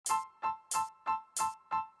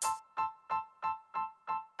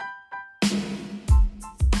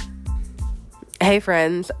Hey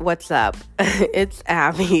friends, what's up? It's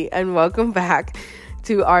Abby, and welcome back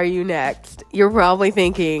to Are You Next? You're probably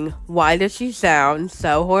thinking, why does she sound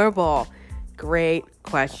so horrible? Great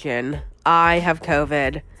question. I have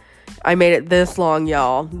COVID. I made it this long,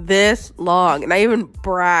 y'all. This long. And I even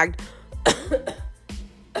bragged.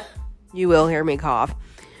 You will hear me cough.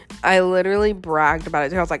 I literally bragged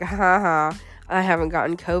about it. I was like, haha, I haven't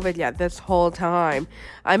gotten COVID yet this whole time.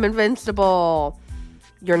 I'm invincible.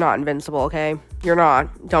 You're not invincible, okay? You're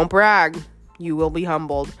not. Don't brag. You will be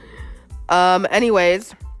humbled.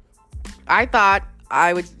 Anyways, I thought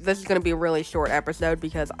this is going to be a really short episode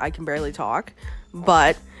because I can barely talk,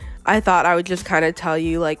 but I thought I would just kind of tell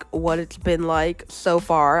you, like, what it's been like so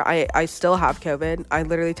far. I still have COVID. I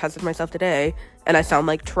literally tested myself today, and I sound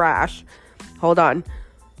like trash. Hold on.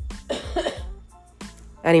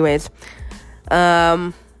 Anyways,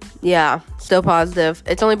 yeah, still positive.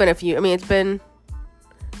 It's only been it's been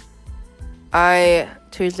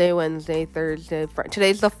Tuesday, Wednesday, Thursday, Friday.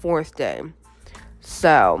 Today's the 4th day.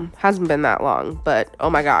 So, hasn't been that long. But, oh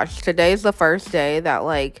my gosh. Today's the first day that,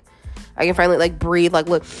 like, I can finally, like, breathe. Like,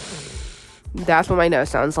 look. That's what my nose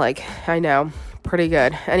sounds like. I know. Pretty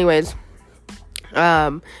good. Anyways.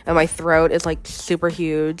 And my throat is, like, super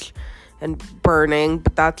huge and burning.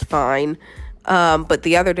 But that's fine. But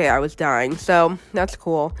the other day I was dying. So, that's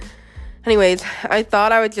cool. Anyways, I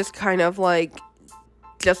thought I would just kind of,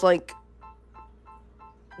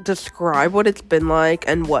 describe what it's been like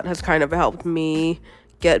and what has kind of helped me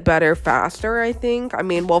get better faster, I think.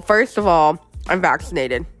 Well, first of all, I'm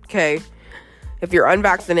vaccinated, okay? If you're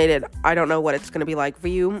unvaccinated, I don't know what it's going to be like for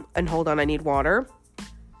you. And hold on, I need water.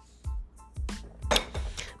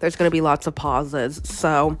 There's going to be lots of pauses.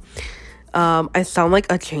 So, I sound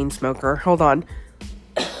like a chain smoker. Hold on.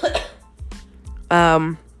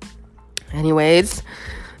 Anyways,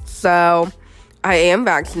 so I am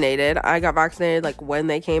vaccinated. I got vaccinated, like, when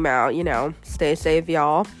they came out, stay safe,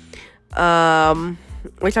 y'all.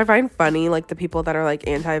 Which I find funny, like, the people that are, like,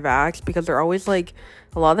 anti-vax, because they're always, like,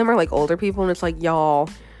 a lot of them are, like, older people, and it's like, y'all,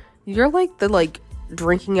 you're, like, the, like,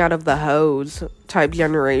 drinking out of the hose type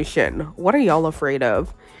generation. What are y'all afraid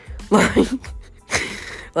of?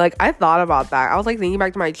 Like, I thought about that. I was, like, thinking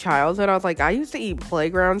back to my childhood. I was like, I used to eat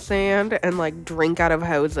playground sand and, like, drink out of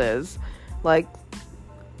hoses. Like,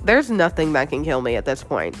 there's nothing that can kill me at this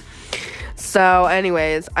point. So,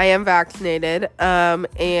 anyways, I am vaccinated.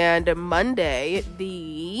 And Monday,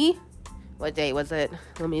 what day was it?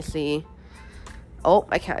 Let me see. Oh,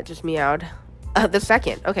 my cat just meowed. The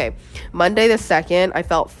 2nd. Okay. Monday the 2nd, I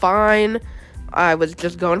felt fine. I was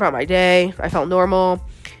just going about my day. I felt normal.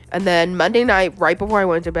 And then Monday night, right before I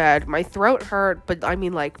went to bed, my throat hurt, but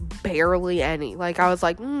like, barely any. Like, I was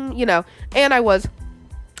like, and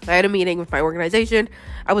I had a meeting with my organization.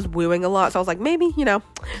 I was wooing a lot, so I was like, maybe,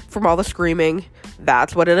 from all the screaming,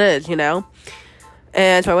 that's what it is,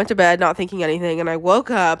 And so I went to bed not thinking anything, and I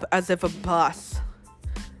woke up as if a bus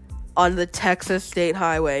on the Texas State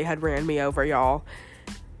Highway had ran me over, y'all.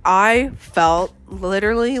 I felt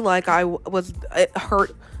literally like it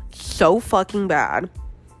hurt so fucking bad,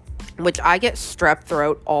 which I get strep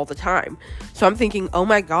throat all the time. So I'm thinking, oh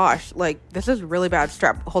my gosh, like, this is really bad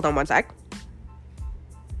strep. Hold on one sec.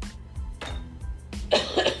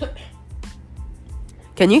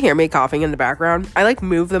 Can you hear me coughing in the background? I, like,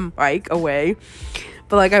 move the mic away,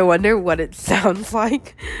 but, like, I wonder what it sounds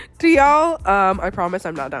like to y'all. I promise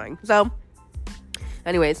I'm not dying. So,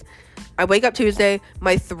 anyways, I wake up Tuesday.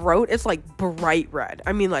 My throat is, like, bright red.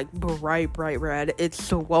 Bright red. It's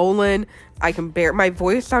swollen. My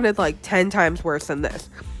voice sounded, like, 10 times worse than this.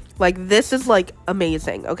 Like, this is, like,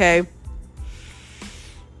 amazing, okay?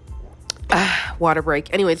 Water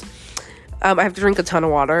break. Anyways, I have to drink a ton of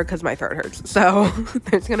water because my throat hurts. So,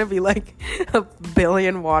 there's going to be, like, a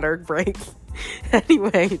billion water breaks.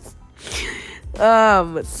 Anyways.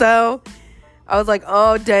 So, I was like,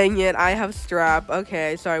 oh, dang it. I have strep.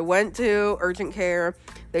 Okay, so I went to urgent care.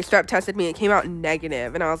 They strep tested me. It came out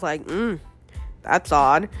negative. And I was like, that's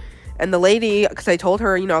odd. And the lady, because I told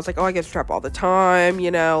her, I was like, oh, I get strep all the time. She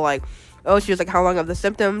was like, how long have the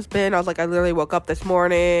symptoms been? I was like, I literally woke up this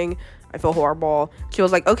morning. I feel horrible. She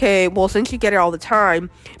was like, okay, well, since you get it all the time,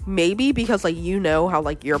 maybe because, like, how,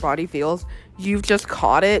 like, your body feels, you've just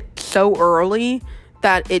caught it so early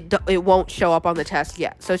that it won't show up on the test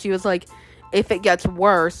yet. So she was like, if it gets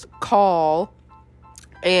worse, call,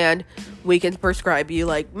 and we can prescribe you,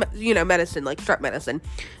 like, medicine, like, strep medicine.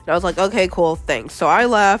 And I was like, okay, cool, thanks. So I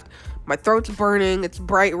left. My throat's burning. It's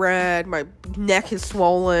bright red. My neck is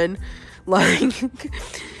swollen. Like...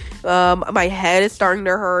 my head is starting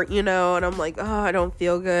to hurt, and I'm like, oh, I don't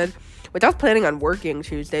feel good. which I was planning on working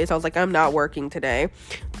Tuesday, so I was like, I'm not working today,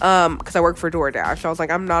 because I work for DoorDash. So I was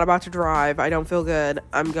like, I'm not about to drive. I don't feel good.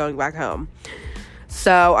 I'm going back home.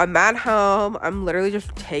 So I'm at home. I'm literally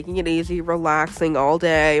just taking it easy, relaxing all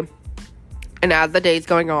day. And as the day's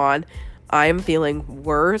going on, I am feeling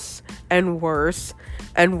worse and worse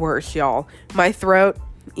and worse, y'all. My throat,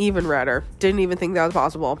 even redder. Didn't even think that was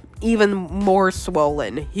possible. Even more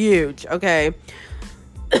swollen. Huge, okay?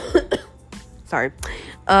 Sorry.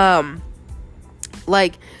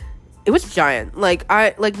 Like, it was giant.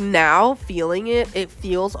 Like, now feeling it, it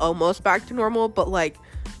feels almost back to normal, but, like,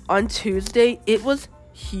 on Tuesday, it was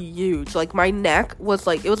huge. Like, my neck was,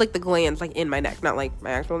 like, it was, like, the glands, like, in my neck. Not, like,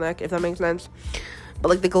 my actual neck, if that makes sense. But,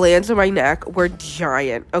 like, the glands in my neck were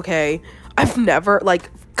giant, okay? I've never, like,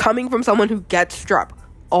 coming from someone who gets strep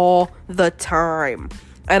all the time.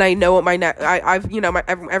 And I know what my neck, I've, you know,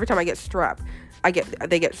 every time I get strep,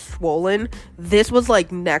 they get swollen. This was,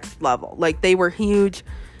 like, next level. Like, they were huge.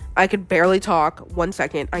 I could barely talk. 1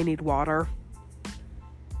 second. I need water.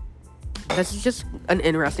 This is just an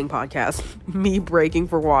interesting podcast. Me breaking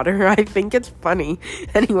for water. I think it's funny.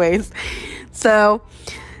 Anyways, so,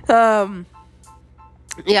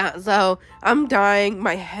 yeah, so I'm dying.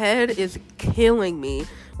 My head is killing me,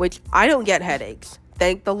 which I don't get headaches.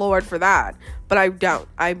 Thank the Lord for that. But I don't.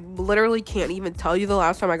 I literally can't even tell you the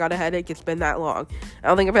last time I got a headache. It's been that long.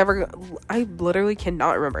 I literally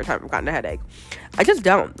cannot remember a time I've gotten a headache. I just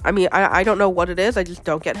don't. I mean, I don't know what it is. I just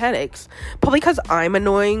don't get headaches. Probably because I'm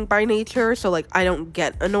annoying by nature. So, like, I don't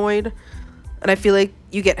get annoyed. And I feel like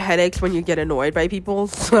you get headaches when you get annoyed by people.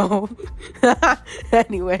 So,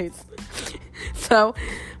 anyways. So,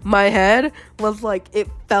 my head was like, it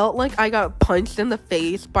felt like I got punched in the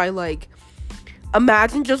face by, like,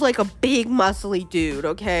 imagine just, like, a big muscly dude,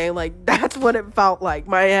 okay? Like, that's what it felt like.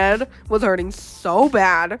 My head was hurting so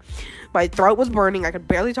bad. My throat was burning. I could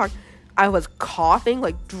barely talk. I was coughing,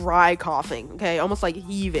 like, dry coughing, okay? Almost, like,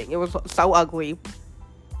 heaving. It was so ugly.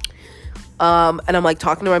 And I'm, like,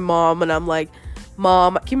 talking to my mom, and I'm like,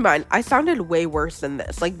 Mom, keep in mind, I sounded way worse than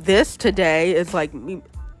this. Like, this today is, like, me...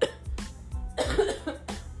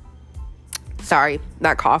 Sorry,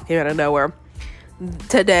 that cough came out of nowhere.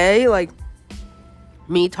 Today, like,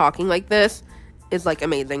 me talking like this is, like,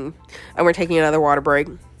 amazing. And we're taking another water break.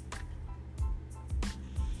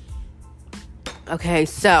 Okay,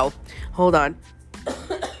 so, hold on.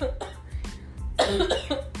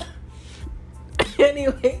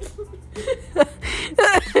 Anyways,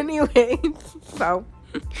 so,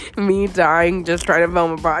 me dying just trying to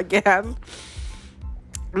film a podcast.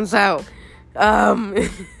 So, I'm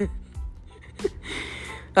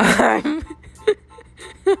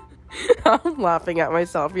laughing at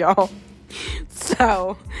myself, y'all.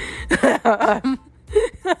 So,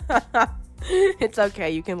 it's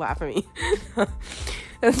okay, you can laugh at me.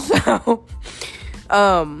 So,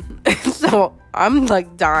 so I'm,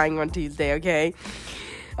 like, dying on Tuesday, okay?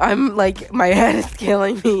 I'm, like, my head is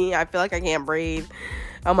killing me. I feel like I can't breathe.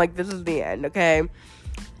 I'm like, this is the end, okay?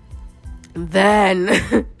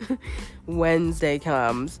 Then, Wednesday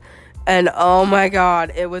comes, and oh my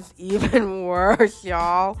God, it was even worse,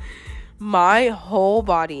 y'all. My whole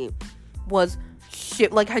body was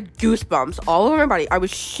had goosebumps all over my body. I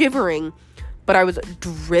was shivering, but I was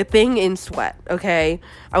dripping in sweat, okay?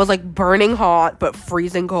 I was, like, burning hot, but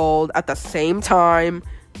freezing cold at the same time.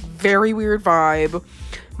 Very weird vibe.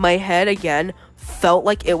 My head, again, felt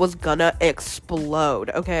like it was gonna explode,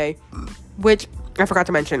 okay? Which, I forgot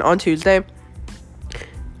to mention, on Tuesday,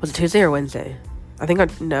 was it Tuesday or Wednesday?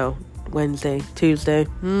 Wednesday, Tuesday.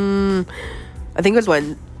 I think it was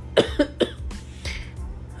Wednesday.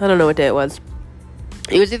 I don't know what day it was.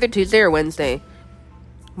 It was either Tuesday or Wednesday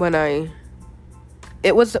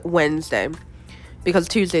it was Wednesday, because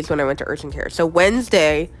Tuesday's when I went to urgent care. So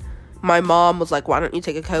Wednesday, my mom was like, why don't you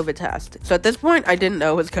take a COVID test? So at this point, I didn't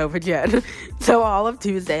know it was COVID yet. So all of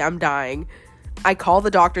Tuesday, I'm dying. I call the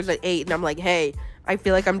doctors at 8, and I'm like, hey, I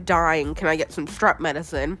feel like I'm dying. Can I get some strep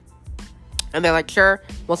medicine? And they're like, sure,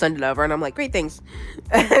 we'll send it over. And I'm like, great, thanks.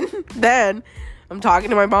 And then I'm talking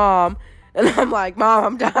to my mom, and I'm like, Mom,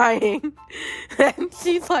 I'm dying. And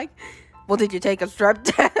she's like, well, did you take a strep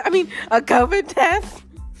test? A COVID test?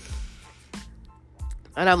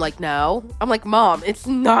 And I'm like, no. I'm like, Mom, it's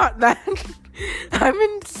not that. I'm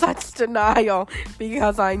in such denial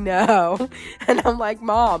because I know. And I'm like,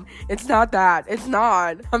 Mom, it's not that. It's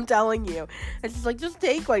not. I'm telling you. And she's like, just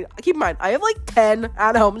take, keep in mind, I have 10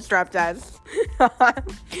 at-home strep tests.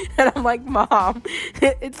 And I'm like, Mom,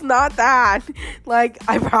 it's not that.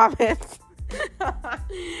 I promise.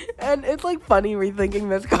 And it's, funny rethinking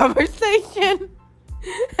this conversation.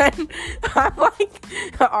 And I'm,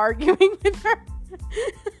 arguing with her.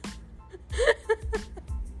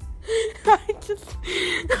 I just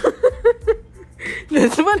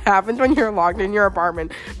this is what happens when you're locked in your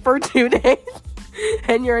apartment for 2 days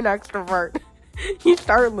and you're an extrovert. You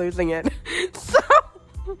start losing it.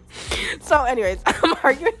 So anyways, I'm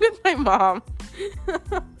arguing with my mom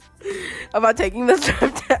about taking the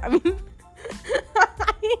trip to,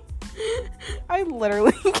 I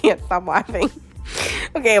literally can't stop laughing.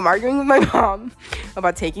 Okay, I'm arguing with my mom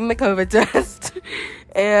about taking the COVID test.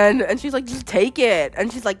 And she's like, just take it.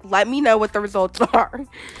 And she's like, let me know what the results are.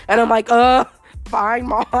 And I'm like, fine,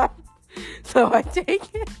 Mom. So I take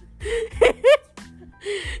it.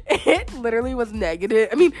 It literally was negative.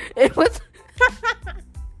 I mean, it was...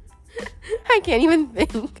 I can't even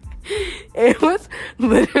think. It was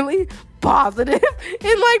literally positive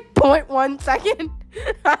in like 0.1 second.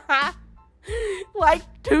 Like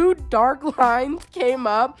 2 dark lines came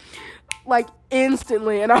up like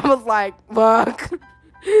instantly, and I was like, fuck.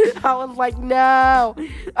 I was like, no.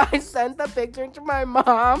 I sent the picture to my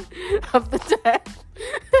mom of the test.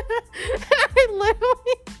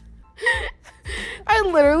 I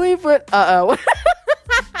literally put uh-oh.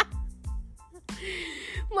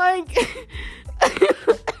 Like,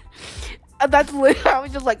 that's literally, I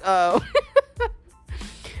was just like, oh.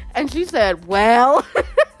 And she said, well,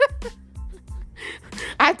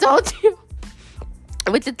 I told you.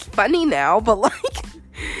 Which it's funny now, but like,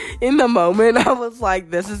 in the moment, I was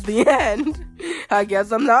like, this is the end. I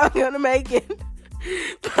guess I'm not gonna make it.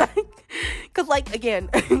 Like, cause like, again,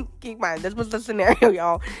 keep in mind, this was the scenario,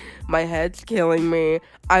 y'all. My head's killing me.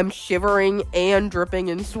 I'm shivering and dripping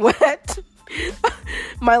in sweat.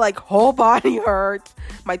 My like whole body hurts.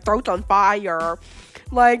 My throat's on fire.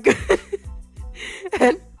 Like,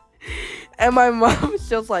 and my mom's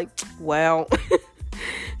just like, well,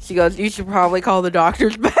 she goes, you should probably call the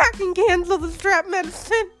doctors back and cancel the strep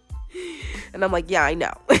medicine. And I'm like, yeah, I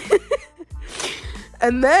know.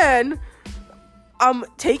 And then I'm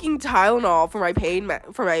taking Tylenol for my pain,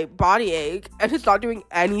 for my body ache, and it's not doing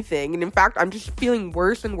anything. And in fact, I'm just feeling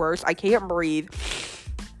worse and worse. I can't breathe.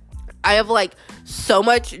 I have like so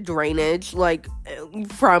much drainage, like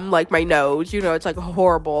from like my nose, you know, it's like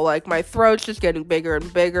horrible. Like my throat's just getting bigger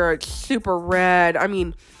and bigger. It's super red. I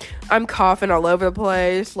mean, I'm coughing all over the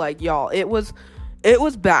place. Like, y'all, it was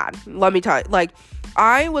bad. Let me tell you. Like,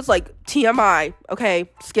 I was like, TMI. Okay,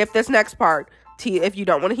 skip this next part. If you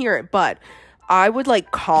don't want to hear it, but I would like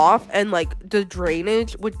cough and like the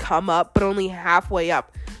drainage would come up, but only halfway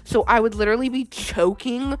up. So I would literally be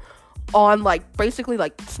choking on like basically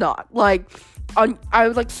like snot. Like I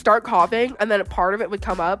would like start coughing and then a part of it would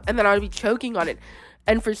come up and then I would be choking on it.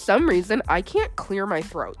 And for some reason, I can't clear my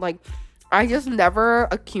throat. Like, I just never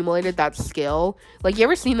accumulated that skill. Like, you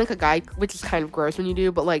ever seen like a guy, which is kind of gross when you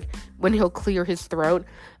do, but like when he'll clear his throat?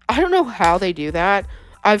 I don't know how they do that.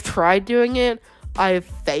 I've tried doing it. I've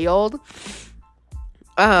failed.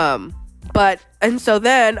 And so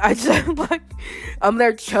then I just like, I'm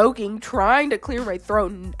there choking, trying to clear my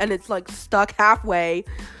throat, and it's like stuck halfway.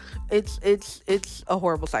 It's a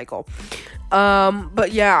horrible cycle.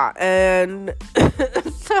 But yeah, and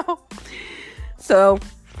so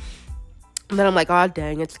then I'm like, oh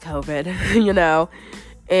dang, it's COVID, you know.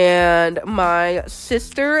 And my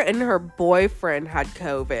sister and her boyfriend had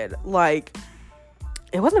COVID. Like,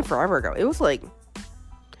 it wasn't forever ago. It was like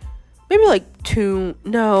maybe like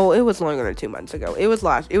it was longer than 2 months ago. It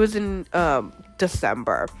was in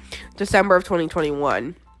December of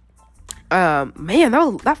 2021. Man,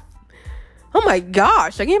 that oh my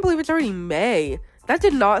gosh, I can't believe it's already May. That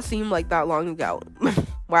did not seem like that long ago.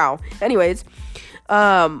 Wow. Anyways,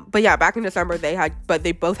 but yeah, back in December they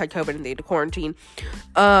both had COVID and they had to quarantine.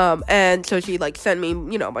 And so she like sent me,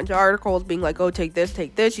 you know, a bunch of articles being like, oh, take this.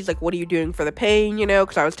 She's like, what are you doing for the pain, you know,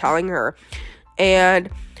 because I was telling her. And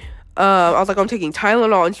I was like, I'm taking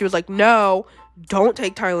Tylenol, and she was like, no, don't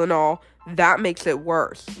take Tylenol. That makes it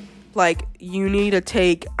worse. Like, you need to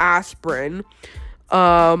take aspirin.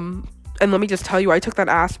 And let me just tell you, I took that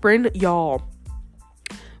aspirin, y'all.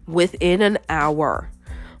 Within an hour,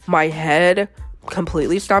 my head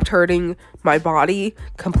completely stopped hurting. My body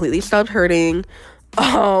completely stopped hurting.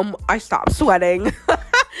 I stopped sweating.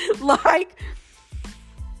 Like,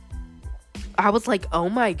 I was like, oh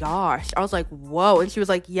my gosh. I was like, whoa. And she was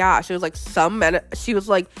like, yeah. She was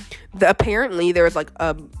like, apparently there was like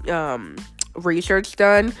research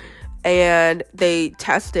done, and they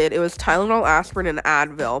tested. It was Tylenol, aspirin, and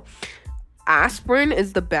Advil. Aspirin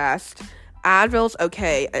is the best. Advil's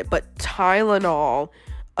okay, but Tylenol,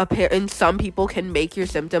 in some people, can make your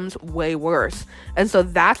symptoms way worse. And so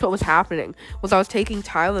that's what was happening. Was I was taking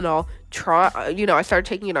Tylenol. I started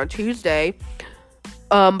taking it on Tuesday.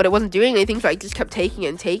 But it wasn't doing anything, so I just kept taking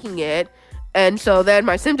it. And so then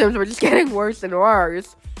my symptoms were just getting worse and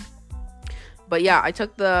worse. But yeah, I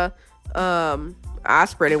took the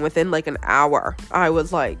aspirin, and within like an hour, I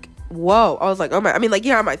was like, whoa. I was like, oh my, I mean, like,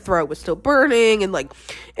 yeah, my throat was still burning, and like,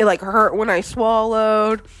 it like hurt when I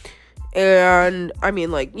swallowed. And I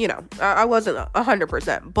mean, like, you know, I wasn't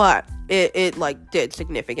 100%, but it like did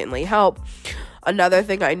significantly help. Another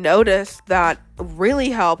thing I noticed that really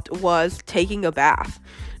helped was taking a bath.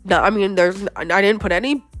 Now, I mean, I didn't put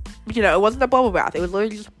any, you know, it wasn't a bubble bath. It was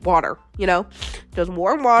literally just water, you know, just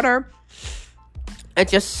warm water. And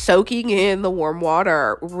just soaking in the warm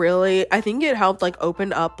water really, I think it helped like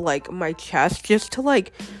open up like my chest just to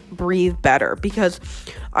like breathe better, because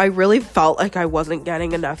I really felt like I wasn't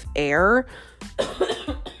getting enough air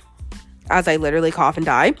as I literally cough and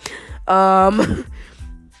die.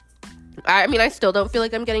 I mean, I still don't feel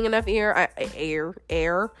like I'm getting enough air.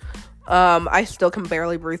 I still can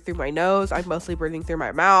barely breathe through my nose. I'm mostly breathing through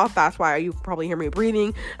my mouth. That's why you probably hear me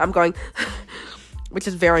breathing. I'm going which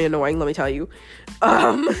is very annoying, let me tell you.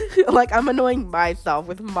 Like, I'm annoying myself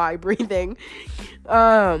with my breathing.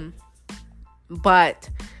 The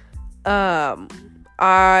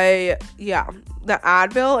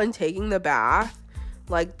Advil and taking the bath,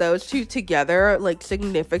 like, those two together, like,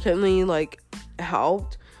 significantly, like,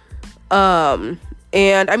 helped. And,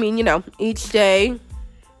 I mean, you know, each day,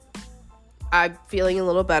 I'm feeling a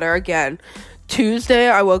little better again. Tuesday,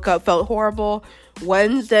 I woke up, felt horrible.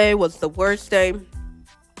 Wednesday was the worst day.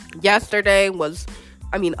 Yesterday was,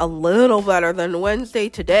 I mean, a little better than Wednesday.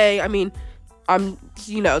 Today, I mean, I'm,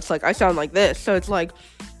 you know, it's like, I sound like this, so it's like,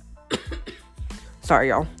 sorry,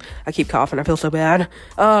 y'all, I keep coughing, I feel so bad.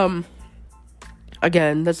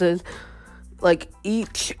 Again, this is, like,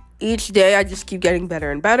 each day, I just keep getting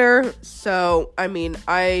better and better. So, I mean,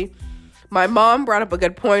 my mom brought up a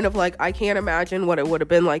good point of, like, I can't imagine what it would have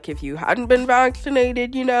been like if you hadn't been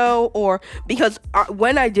vaccinated, you know, or, because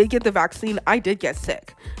when I did get the vaccine, I did get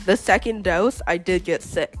sick. The second dose, I did get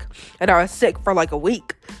sick, and I was sick for, like, a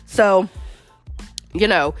week. So, you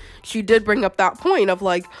know, she did bring up that point of,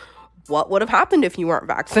 like, what would have happened if you weren't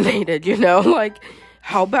vaccinated, you know, like,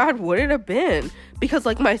 how bad would it have been? Because,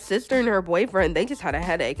 like, my sister and her boyfriend, they just had a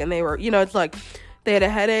headache, and they were, you know, it's like, they had a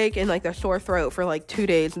headache and, like, a sore throat for, like, 2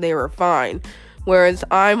 days, and they were fine. Whereas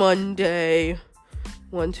I'm on day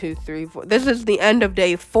 1, 2, 3, 4. This is the end of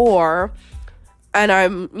day 4. And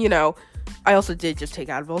I'm, you know, I also did just take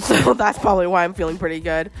Advil, so that's probably why I'm feeling pretty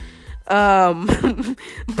good. You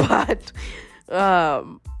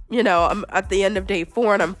know, I'm at the end of day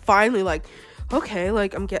 4, and I'm finally, like, okay,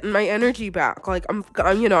 like, I'm getting my energy back. Like, I'm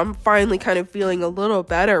you know, I'm finally kind of feeling a little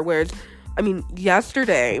better. Whereas, I mean,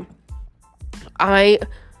 yesterday, I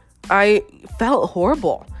felt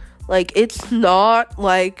horrible. Like, it's not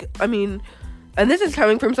like, I mean, and this is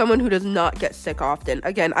coming from someone who does not get sick often.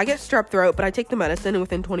 Again, I get strep throat, but I take the medicine, and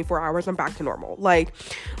within 24 hours, I'm back to normal.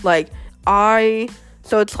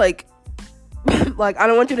 So it's like, like, I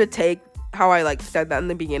don't want you to take how I, like, said that in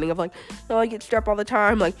the beginning of, like, no, I get strep all the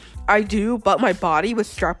time. Like, I do, but my body with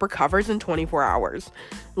strep recovers in 24 hours.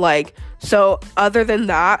 Like, so other than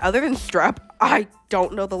strep, I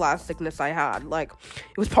don't know the last sickness I had. Like,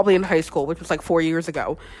 it was probably in high school, which was, like, 4 years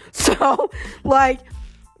ago. So, like,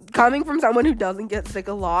 coming from someone who doesn't get sick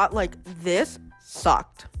a lot, like, this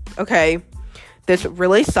sucked, okay? This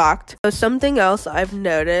really sucked. So something else I've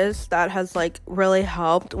noticed that has, like, really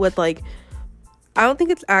helped with, like, I don't think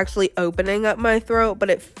it's actually opening up my throat, but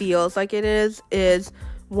it feels like it is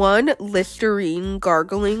 1, Listerine,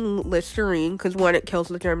 gargling Listerine, because 1, it kills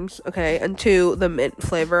the germs, okay, and 2, the mint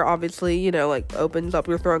flavor, obviously, you know, like, opens up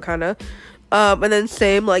your throat, kind of, and then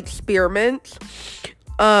same, like, spearmint,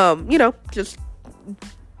 you know, just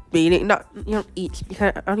eating, not, you don't eat, you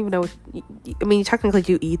kind of, I don't even know, I mean, you technically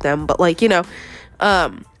do eat them, but, like, you know,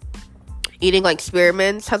 eating, like,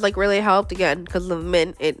 spearmints has, like, really helped, again, because the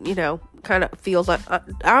mint, it, you know, kind of feels like, I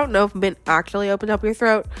don't know if mint actually opens up your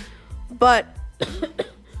throat, but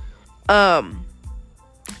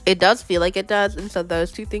it does feel like it does, and so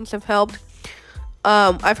those two things have helped.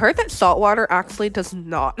 I've heard that salt water actually does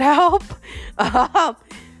not help.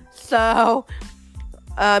 So,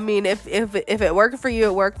 I mean, if it worked for you,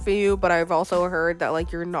 it worked for you, but I've also heard that,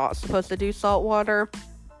 like, you're not supposed to do salt water.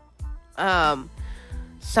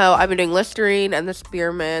 So I've been doing Listerine and the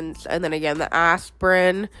spearmints, and then again the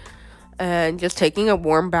aspirin, and just taking a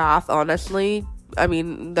warm bath, honestly. I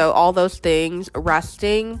mean, all those things,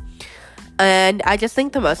 resting. And I just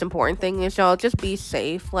think the most important thing is, y'all, just be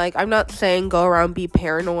safe. Like, I'm not saying go around be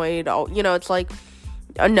paranoid. You know, it's like,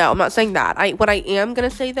 no, I'm not saying that. What I am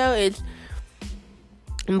gonna say, though, is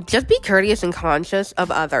just be courteous and conscious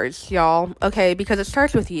of others, y'all, okay? Because it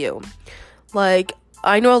starts with you. Like,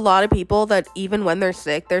 I know a lot of people that even when they're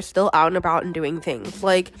sick, they're still out and about and doing things.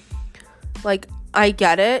 Like, I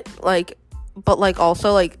get it, like, but, like,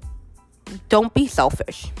 also, like, don't be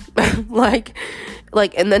selfish. like,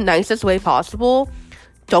 in the nicest way possible,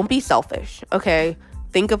 don't be selfish, okay?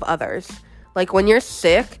 Think of others. Like, when you're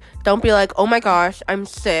sick, don't be like, oh my gosh, I'm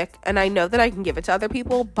sick, and I know that I can give it to other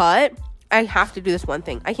people, but I have to do this one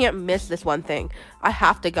thing. I can't miss this one thing. I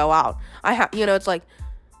have to go out. It's like,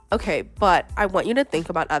 okay, but I want you to think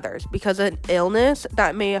about others, because an illness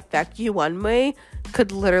that may affect you one way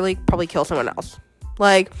could literally probably kill someone else.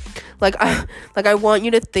 I want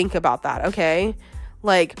you to think about that, okay?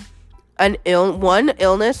 Like, one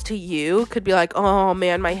illness to you could be like, oh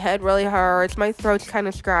man, my head really hurts, my throat's kind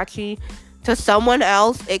of scratchy. To someone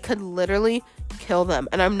else, it could literally kill them.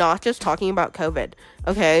 And I'm not just talking about COVID,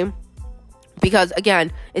 okay? Because,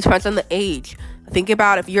 again, it depends on the age. Think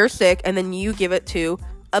about if you're sick and then you give it to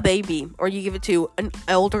a baby or you give it to an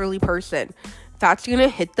elderly person. That's going to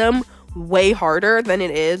hit them way harder than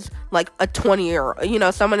it is like a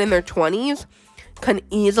 20-year, someone in their 20s can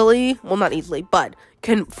easily, well, not easily, but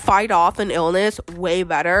can fight off an illness way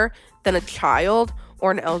better than a child or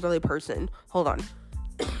an elderly person. Hold on.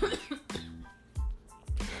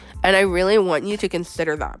 And I really want you to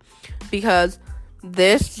consider that, because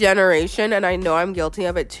this generation, and I know I'm guilty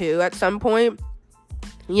of it too at some point,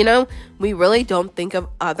 we really don't think of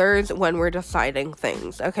others when we're deciding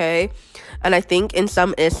things, okay? And I think in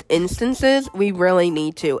some instances, we really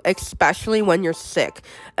need to, especially when you're sick.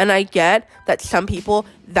 And I get that some people,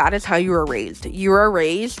 that is how you were raised. You were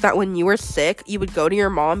raised that when you were sick, you would go to your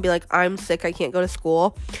mom and be like, I'm sick, I can't go to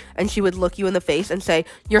school. And she would look you in the face and say,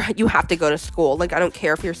 you have to go to school. Like, I don't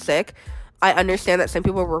care if you're sick. I understand that some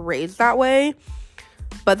people were raised that way.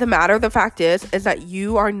 But the fact is that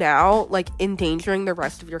you are now, like, endangering the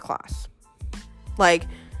rest of your class. Like,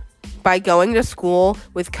 by going to school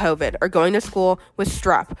with COVID, or going to school with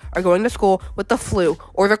strep, or going to school with the flu,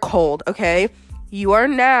 or the cold, okay? You are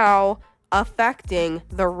now affecting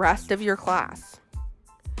the rest of your class.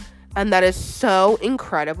 And that is so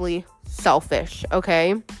incredibly selfish,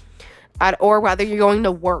 okay? Or whether you're going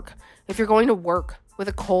to work. If you're going to work with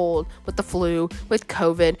a cold, with the flu, with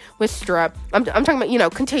COVID, with strep. I'm talking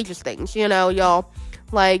about, contagious things, y'all.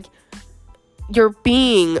 Like, you're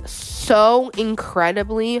being so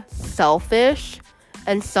incredibly selfish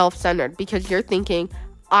and self-centered because you're thinking,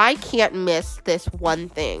 I can't miss this one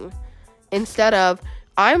thing. Instead of,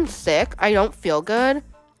 I'm sick, I don't feel good,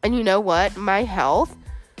 and you know what? My health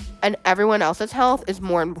and everyone else's health is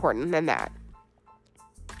more important than that.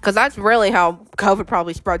 Because that's really how COVID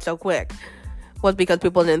probably spread so quick. Was because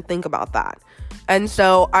people didn't think about that. And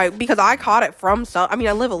so because I caught it from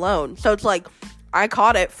I live alone. So it's like, I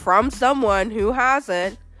caught it from someone who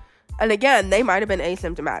hasn't. And again, they might have been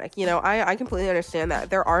asymptomatic. I completely understand that.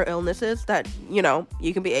 There are illnesses that, you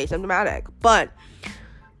can be asymptomatic. But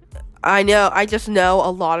I just know a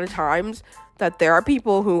lot of times that there are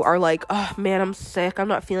people who are like, oh man, I'm sick, I'm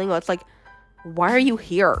not feeling well. It's like, why are you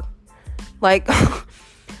here? Like,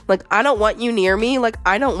 like, I don't want you near me. Like,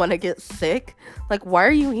 I don't want to get sick. Like, why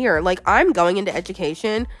are you here? Like, I'm going into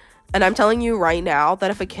education, and I'm telling you right now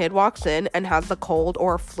that if a kid walks in and has the cold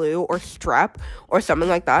or flu or strep or something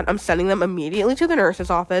like that, I'm sending them immediately to the nurse's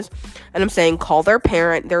office, and I'm saying, call their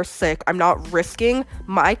parent, they're sick. I'm not risking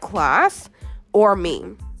my class or me.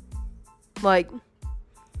 Like,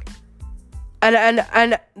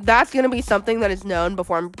 and that's going to be something that is known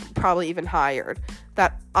before I'm probably even hired.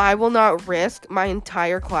 That I will not risk my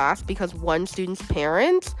entire class because one student's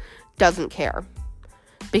parent doesn't care.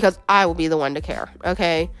 Because I will be the one to care,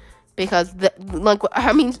 okay? Because, at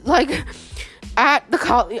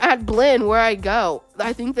Blinn, where I go,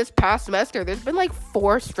 I think this past semester, there's been,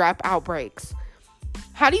 4 strep outbreaks.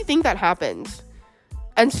 How do you think that happens?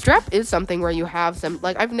 And strep is something where you have some,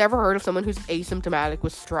 I've never heard of someone who's asymptomatic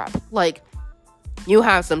with strep. You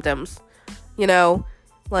have symptoms,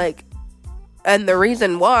 and the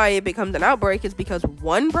reason why it becomes an outbreak is because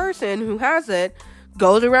one person who has it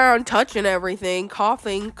goes around touching everything,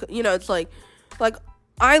 coughing, it's like,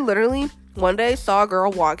 I literally one day saw a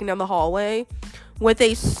girl walking down the hallway with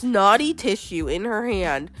a snotty tissue in her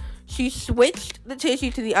hand. She switched the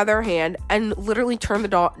tissue to the other hand and literally turned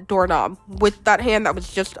the doorknob with that hand that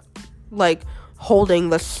was just,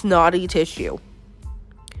 holding the snotty tissue.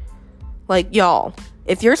 Y'all,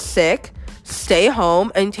 if you're sick, stay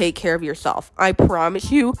home and take care of yourself. I promise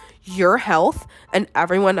you, your health and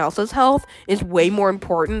everyone else's health is way more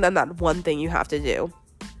important than that one thing you have to do.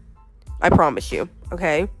 I promise you,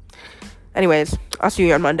 okay? Anyways, I'll see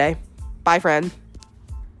you on Monday. Bye, friend.